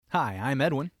Hi, I'm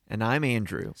Edwin. And I'm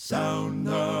Andrew. Sound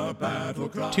the battle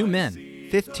cry. 2 men,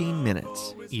 15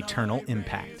 minutes. eternal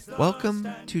impact. Welcome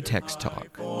to Text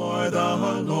Talk. For the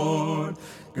Lord,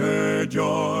 gird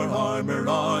your armor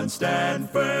on, stand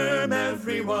firm,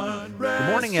 everyone. Good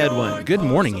morning, Edwin. Good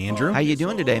morning, Andrew. How you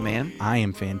doing today, man? I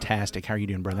am fantastic. How are you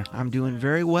doing, brother? I'm doing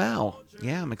very well.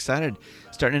 Yeah, I'm excited.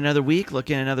 Starting another week,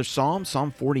 looking at another Psalm,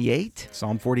 Psalm 48.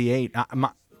 Psalm 48.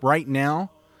 Right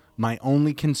now, my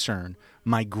only concern,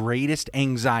 my greatest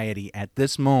anxiety at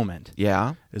this moment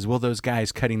Yeah. is will those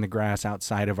guys cutting the grass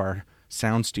outside of our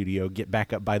sound studio get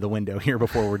back up by the window here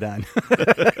before we're done.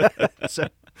 So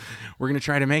we're going to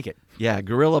try to make it. Yeah,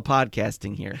 guerrilla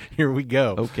podcasting here. Here we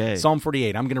go. Okay. Psalm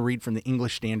 48. I'm going to read from the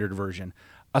English Standard Version.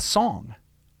 A song,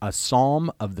 a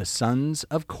psalm of the sons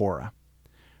of Korah.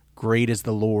 Great is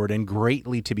the Lord, and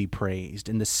greatly to be praised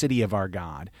in the city of our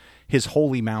God. His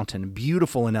holy mountain,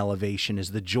 beautiful in elevation,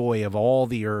 is the joy of all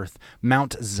the earth.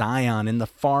 Mount Zion in the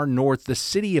far north, the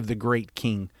city of the great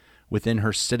King. Within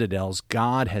her citadels,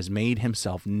 God has made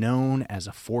himself known as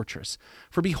a fortress.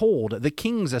 For behold, the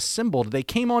kings assembled. They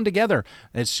came on together.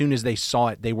 As soon as they saw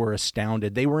it, they were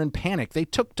astounded. They were in panic. They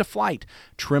took to flight.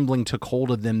 Trembling took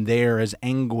hold of them there as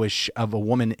anguish of a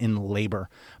woman in labor.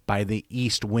 By the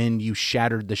east wind you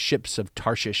shattered the ships of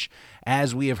Tarshish.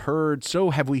 As we have heard, so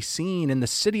have we seen in the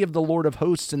city of the Lord of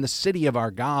hosts, in the city of our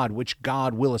God, which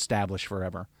God will establish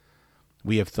forever.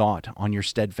 We have thought on your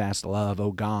steadfast love,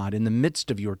 O God, in the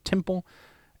midst of your temple.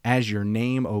 As your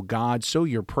name, O God, so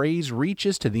your praise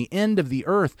reaches to the end of the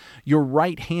earth. Your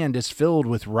right hand is filled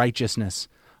with righteousness.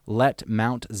 Let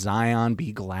Mount Zion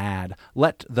be glad.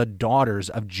 Let the daughters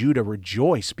of Judah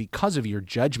rejoice because of your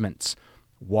judgments.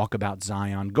 Walk about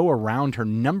Zion, go around her,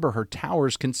 number her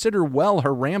towers, consider well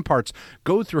her ramparts,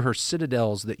 go through her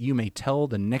citadels, that you may tell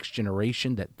the next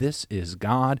generation that this is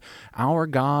God, our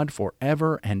God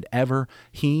forever and ever.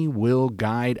 He will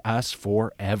guide us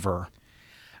forever.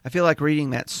 I feel like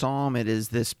reading that psalm, it is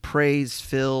this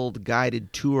praise-filled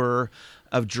guided tour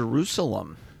of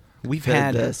Jerusalem. We've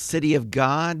had had the city of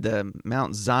God, the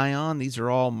Mount Zion. These are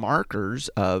all markers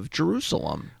of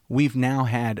Jerusalem. We've now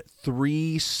had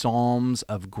 3 psalms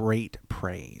of great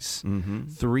praise.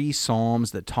 3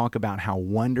 psalms that talk about how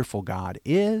wonderful God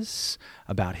is,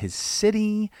 about his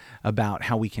city, about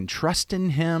how we can trust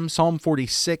in him. Psalm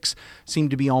 46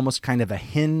 seemed to be almost kind of a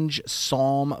hinge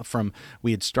psalm from,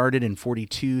 we had started in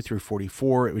 42 through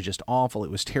 44. It was just awful.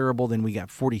 It was terrible. Then we got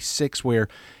 46 where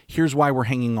here's why we're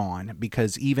hanging on,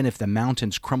 because even if the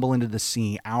mountains crumble into the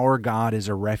sea, our God is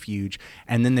a refuge.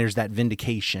 And then there's that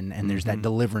vindication and there's that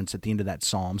deliverance at the end of that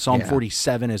psalm. Psalm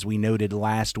 47, as we noted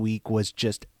last week, was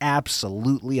just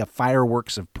absolutely a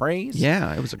fireworks of praise.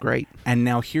 Yeah, it was a great. And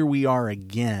now here we are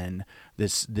again,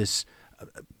 this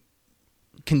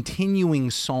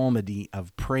continuing psalmody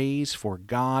of praise for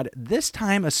God, this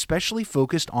time especially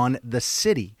focused on the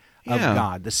city of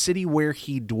God, the city where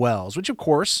he dwells, which of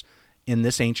course, in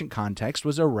this ancient context,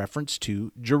 was a reference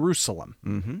to Jerusalem.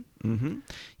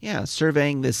 Yeah,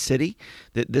 surveying this city,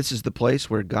 that this is the place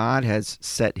where God has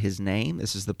set his name.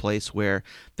 This is the place where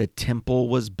the temple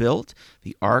was built,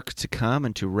 the ark to come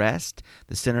and to rest,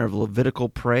 the center of Levitical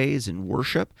praise and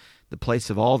worship, the place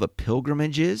of all the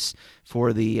pilgrimages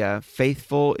for the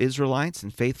faithful Israelites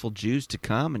and faithful Jews to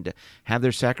come and to have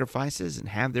their sacrifices and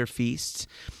have their feasts.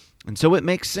 And so it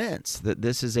makes sense that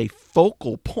this is a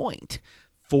focal point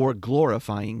for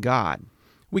glorifying God.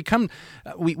 We come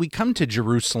to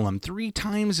Jerusalem 3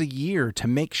 times a year to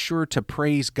make sure to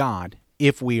praise God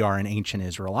if we are an ancient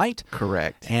Israelite.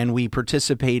 Correct. And we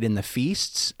participate in the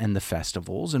feasts and the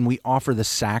festivals, and we offer the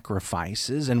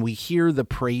sacrifices, and we hear the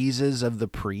praises of the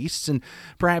priests, and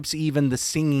perhaps even the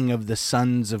singing of the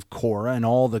sons of Korah and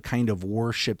all the kind of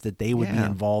worship that they would be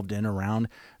involved in around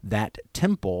that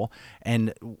temple.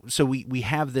 And so we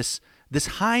have this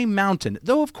high mountain,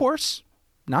 though of course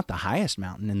not the highest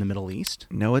mountain in the Middle East.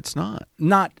 No, it's not.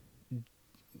 Not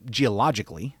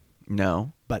geologically.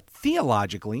 No. But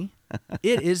theologically,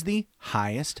 it is the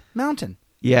highest mountain.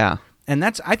 Yeah. And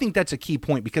I think that's a key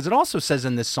point, because it also says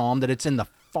in this psalm that it's in the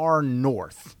far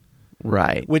north.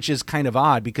 Right. Which is kind of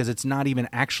odd, because it's not even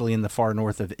actually in the far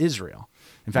north of Israel.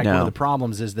 In fact, one of the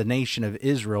problems is the nation of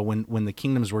Israel, when the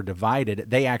kingdoms were divided,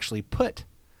 they actually put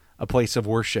a place of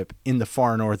worship in the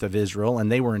far north of Israel, and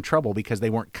they were in trouble because they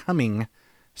weren't coming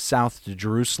south to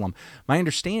Jerusalem. My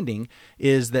understanding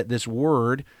is that this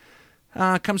word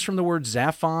comes from the word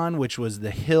Zaphon, which was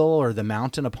the hill or the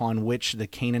mountain upon which the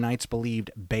Canaanites believed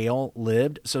Baal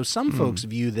lived. So some folks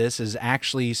view this as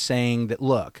actually saying that,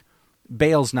 look,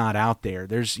 Baal's not out there.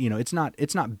 There's, it's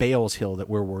not Baal's hill that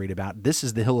we're worried about. This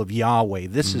is the hill of Yahweh.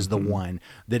 This is the one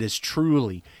that is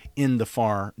truly in the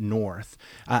far north.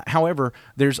 However,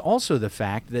 there's also the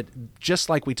fact that just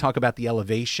like we talk about the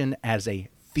elevation as a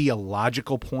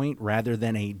theological point rather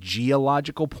than a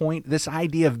geological point, this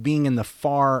idea of being in the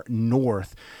far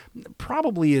north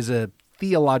probably is a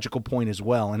theological point as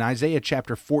well. In Isaiah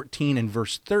chapter 14 and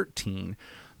verse 13,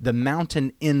 the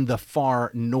mountain in the far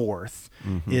north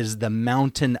is the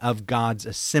mountain of God's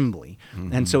assembly.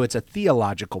 And so it's a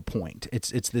theological point.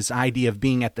 It's this idea of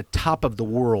being at the top of the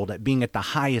world, at being at the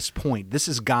highest point. This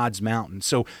is God's mountain.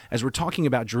 So as we're talking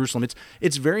about Jerusalem,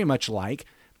 it's very much like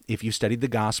if you studied the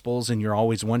Gospels and you're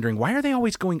always wondering, why are they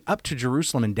always going up to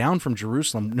Jerusalem and down from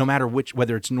Jerusalem, no matter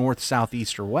whether it's north, south,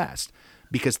 east, or west?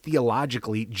 Because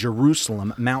theologically,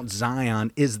 Jerusalem, Mount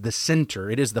Zion, is the center.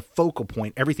 It is the focal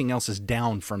point. Everything else is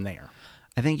down from there.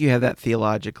 I think you have that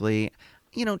theologically.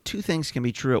 Two things can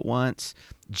be true at once.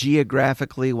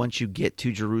 Geographically, once you get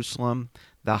to Jerusalem,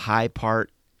 the high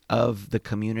part of the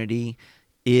community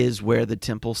is where the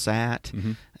temple sat,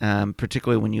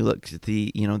 particularly when you look at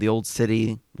the old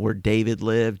city where David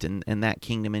lived and that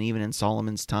kingdom, and even in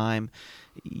Solomon's time,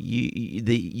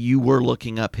 you were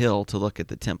looking uphill to look at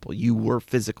the temple. You were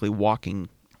physically walking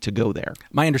to go there.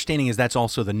 My understanding is that's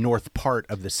also the north part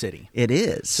of the city. It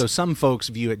is. So some folks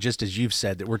view it just as you've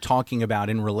said, that we're talking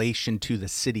about in relation to the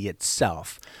city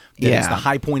itself. That it's the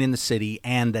high point in the city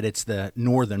and that it's the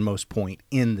northernmost point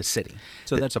in the city.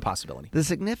 So that's a possibility. The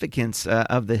significance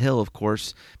of the hill, of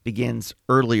course, begins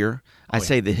earlier. I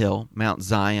say the hill, Mount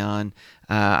Zion.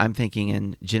 I'm thinking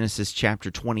in Genesis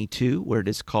chapter 22, where it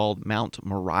is called Mount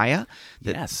Moriah.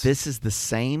 Yes. This is the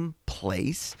same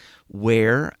place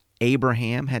where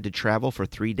Abraham had to travel for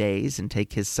 3 days and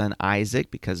take his son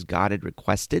Isaac because God had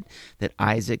requested that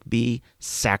Isaac be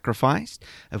sacrificed.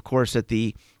 Of course, at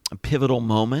the pivotal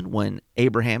moment when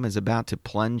Abraham is about to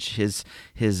plunge his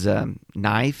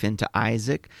knife into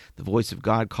Isaac, the voice of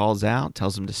God calls out,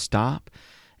 tells him to stop.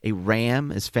 A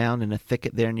ram is found in a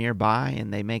thicket there nearby,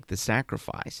 and they make the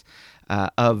sacrifice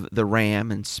of the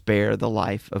ram and spare the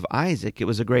life of Isaac. It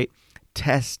was a great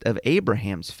test of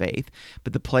Abraham's faith,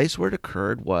 but the place where it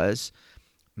occurred was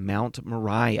Mount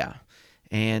Moriah.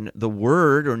 And the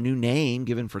word or new name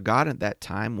given for God at that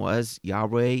time was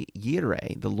Yahweh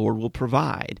Yireh, the Lord will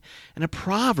provide. And a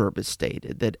proverb is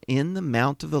stated that in the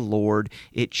mount of the Lord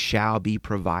it shall be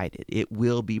provided. It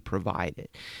will be provided.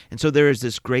 And so there is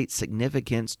this great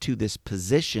significance to this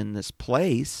position, this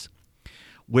place,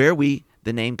 where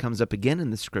the name comes up again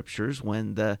in the scriptures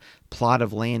when the plot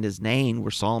of land is named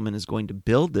where Solomon is going to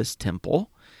build this temple,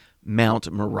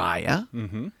 Mount Moriah.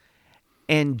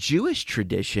 And Jewish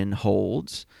tradition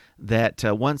holds that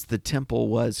once the temple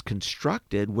was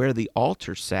constructed, where the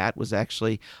altar sat was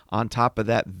actually on top of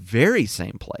that very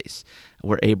same place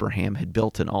where Abraham had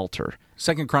built an altar.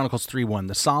 2 Chronicles 3:1.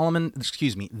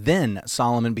 Then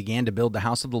Solomon began to build the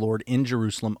house of the Lord in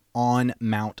Jerusalem on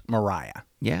Mount Moriah.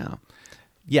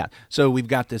 Yeah, so we've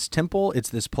got this temple. It's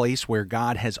this place where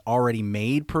God has already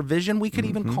made provision. We could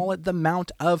even call it the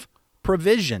Mount of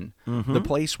Provision, the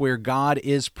place where God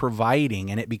is providing,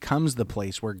 and it becomes the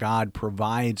place where God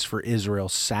provides for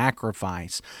Israel's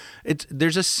sacrifice.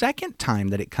 There's a second time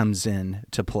that it comes in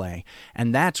to play,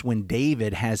 and that's when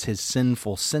David has his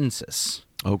sinful census.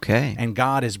 Okay. And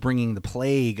God is bringing the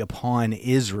plague upon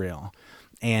Israel.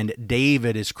 And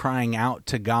David is crying out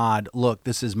to God, look,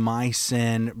 this is my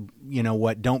sin. You know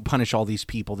what? Don't punish all these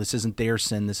people. This isn't their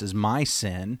sin. This is my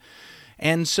sin.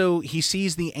 And so he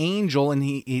sees the angel, and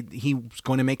he's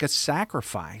going to make a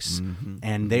sacrifice.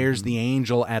 And there's the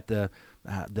angel at the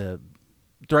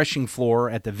threshing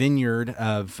floor at the vineyard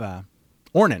of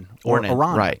Ornan,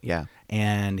 Aran. Right, yeah.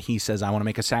 And he says, I want to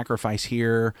make a sacrifice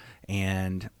here.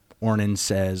 And Ornan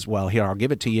says, well, here, I'll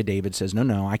give it to you. David says,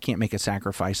 no, I can't make a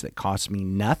sacrifice that costs me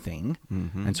nothing.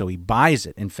 And so he buys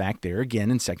it. In fact, there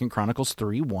again in 2 Chronicles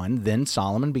 3:1, then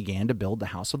Solomon began to build the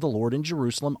house of the Lord in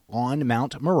Jerusalem on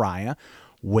Mount Moriah,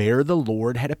 where the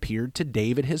Lord had appeared to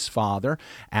David his father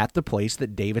at the place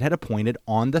that David had appointed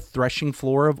on the threshing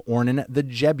floor of Ornan the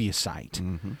Jebusite.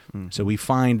 So we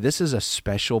find this is a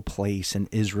special place in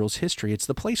Israel's history. It's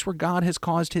the place where God has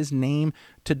caused his name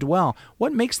to dwell.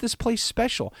 What makes this place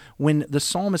special? When the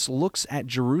psalmist looks at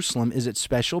Jerusalem, is it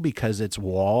special because its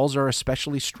walls are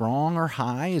especially strong or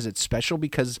high? Is it special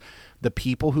because the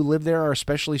people who live there are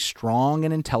especially strong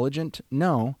and intelligent?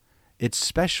 No. It's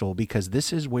special because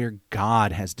this is where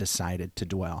God has decided to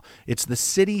dwell. It's the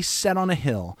city set on a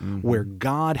hill where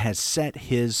God has set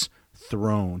his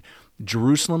throne.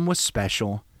 Jerusalem was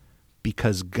special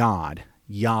because God,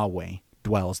 Yahweh,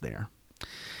 dwells there.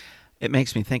 It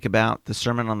makes me think about the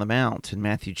Sermon on the Mount in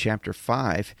Matthew chapter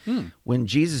 5. When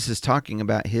Jesus is talking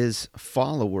about his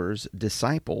followers,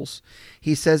 disciples,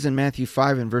 he says in Matthew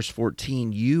 5 and verse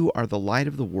 14, "You are the light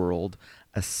of the world.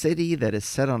 A city that is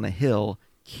set on a hill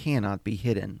cannot be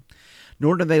hidden.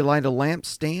 Nor do they light a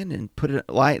lampstand and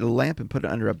light a lamp and put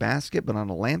it under a basket, but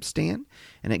on a lampstand,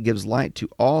 and it gives light to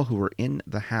all who are in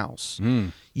the house.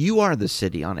 You are the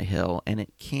city on a hill, and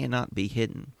it cannot be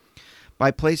hidden." By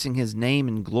placing his name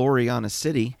and glory on a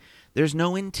city, there's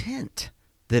no intent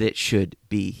that it should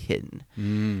be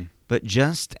hidden. But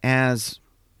just as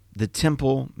the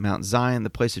temple, Mount Zion, the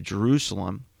place of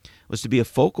Jerusalem, was to be a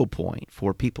focal point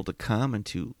for people to come and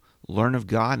to learn of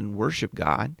God and worship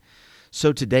God,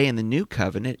 so today in the new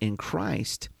covenant in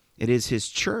Christ, it is his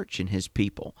church and his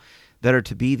people that are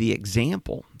to be the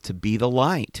example, to be the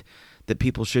light, that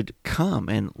people should come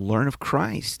and learn of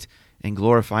Christ and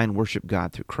glorify and worship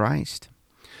God through Christ.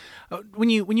 When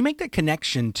you make that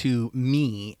connection to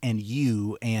me and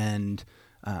you and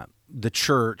the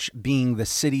church being the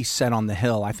city set on the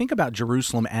hill, I think about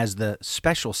Jerusalem as the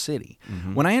special city.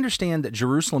 When I understand that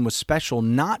Jerusalem was special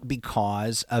not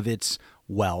because of its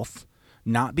wealth,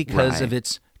 not because of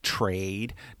its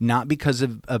trade, not because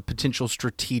of a potential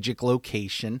strategic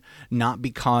location, not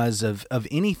because of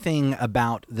anything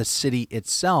about the city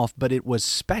itself, but it was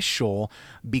special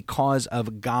because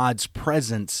of God's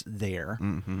presence there.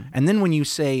 And then when you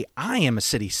say, I am a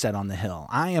city set on the hill,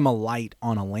 I am a light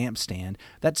on a lampstand,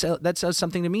 that says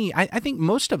something to me. I think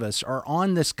most of us are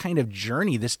on this kind of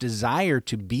journey, this desire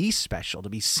to be special, to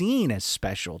be seen as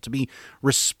special, to be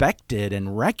respected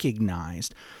and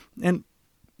recognized. And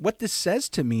what this says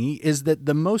to me is that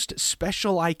the most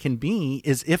special I can be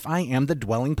is if I am the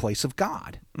dwelling place of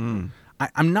God.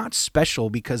 I'm not special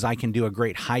because I can do a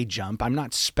great high jump. I'm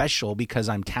not special because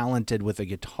I'm talented with a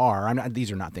guitar.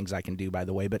 These are not things I can do, by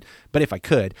the way, but if I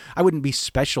could, I wouldn't be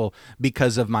special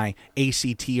because of my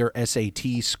ACT or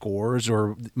SAT scores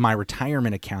or my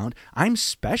retirement account. I'm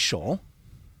special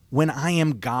when I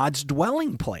am God's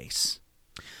dwelling place.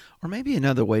 Or maybe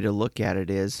another way to look at it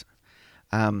is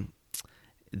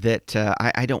that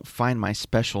I don't find my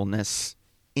specialness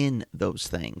in those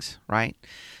things, right?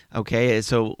 Okay,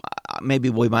 so maybe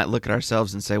we might look at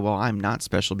ourselves and say, well, I'm not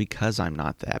special because I'm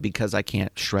not that, because I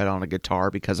can't shred on a guitar,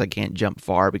 because I can't jump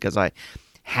far, because I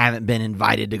haven't been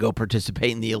invited to go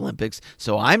participate in the Olympics,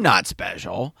 so I'm not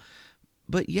special.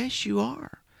 But yes, you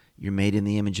are. You're made in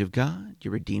the image of God.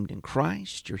 You're redeemed in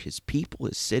Christ. You're his people,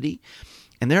 his city.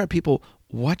 And there are people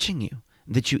watching you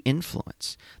that you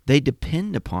influence. They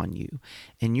depend upon you,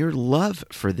 and your love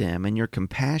for them and your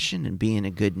compassion and being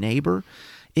a good neighbor,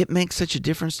 it makes such a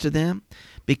difference to them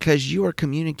because you are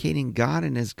communicating God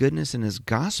and his goodness and his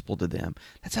gospel to them.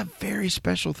 That's a very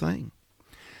special thing.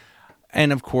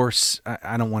 And of course,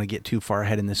 I don't want to get too far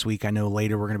ahead in this week. I know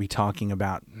later we're going to be talking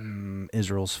about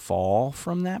Israel's fall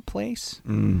from that place.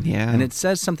 Yeah. And it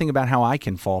says something about how I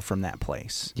can fall from that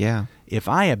place. Yeah. If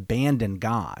I abandon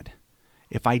God,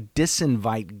 if I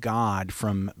disinvite God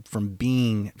from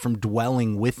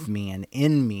dwelling with me and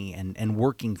in me and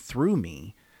working through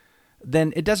me,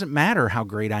 then it doesn't matter how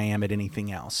great I am at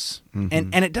anything else.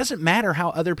 And it doesn't matter how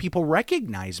other people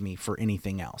recognize me for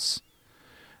anything else.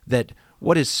 That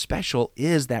what is special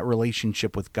is that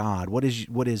relationship with God. What is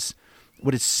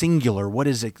singular, what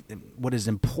is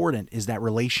important is that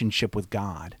relationship with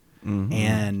God.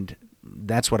 And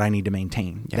that's what I need to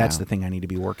maintain. Yeah. That's the thing I need to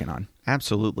be working on.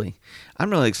 Absolutely.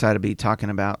 I'm really excited to be talking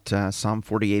about Psalm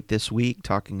 48 this week,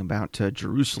 talking about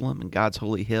Jerusalem and God's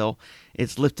holy hill.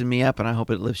 It's lifted me up, and I hope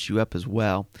it lifts you up as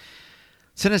well.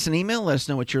 Send us an email. Let us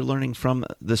know what you're learning from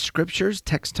the Scriptures.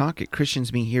 Text talk at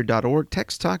christiansmeethere.org.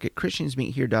 Text talk at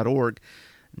christiansmeethere.org.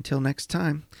 Until next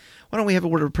time, why don't we have a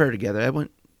word of prayer together, Edwin?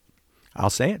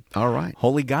 I'll say it. All right.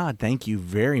 Holy God, thank you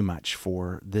very much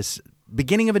for this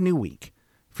beginning of a new week,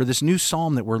 for this new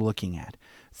psalm that we're looking at.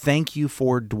 Thank you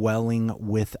for dwelling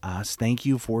with us. Thank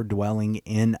you for dwelling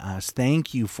in us.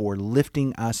 Thank you for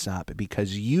lifting us up,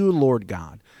 because you, Lord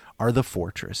God, are the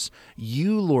fortress.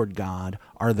 You, Lord God,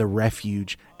 are the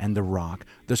refuge and the rock,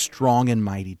 the strong and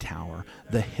mighty tower,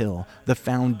 the hill, the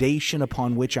foundation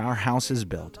upon which our house is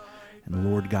built.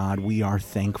 And Lord God, we are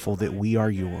thankful that we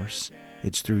are yours.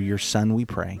 It's through your Son we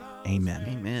pray. Amen.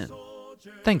 Amen.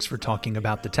 Thanks for talking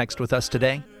about the text with us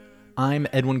today. I'm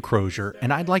Edwin Crozier,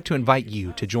 and I'd like to invite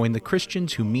you to join the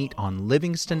Christians who meet on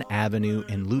Livingston Avenue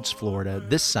in Lutz, Florida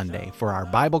this Sunday for our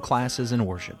Bible classes and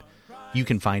worship. You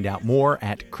can find out more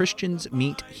at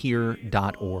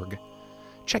christiansmeethere.org.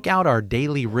 Check out our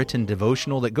daily written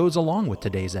devotional that goes along with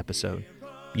today's episode.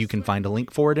 You can find a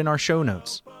link for it in our show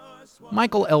notes.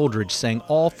 Michael Eldridge sang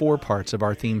all 4 parts of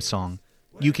our theme song.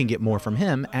 You can get more from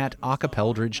him at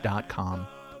acapeldridge.com.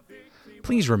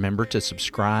 Please remember to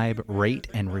subscribe, rate,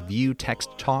 and review Text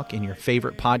Talk in your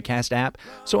favorite podcast app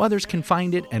so others can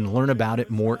find it and learn about it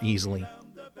more easily.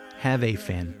 Have a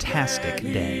fantastic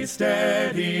day.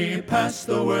 Steady, pass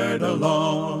the word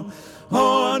along.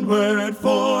 Onward,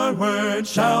 forward,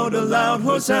 shout aloud,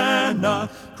 Hosanna.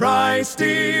 Christ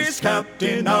is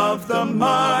captain of the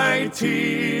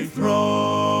mighty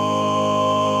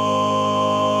throne.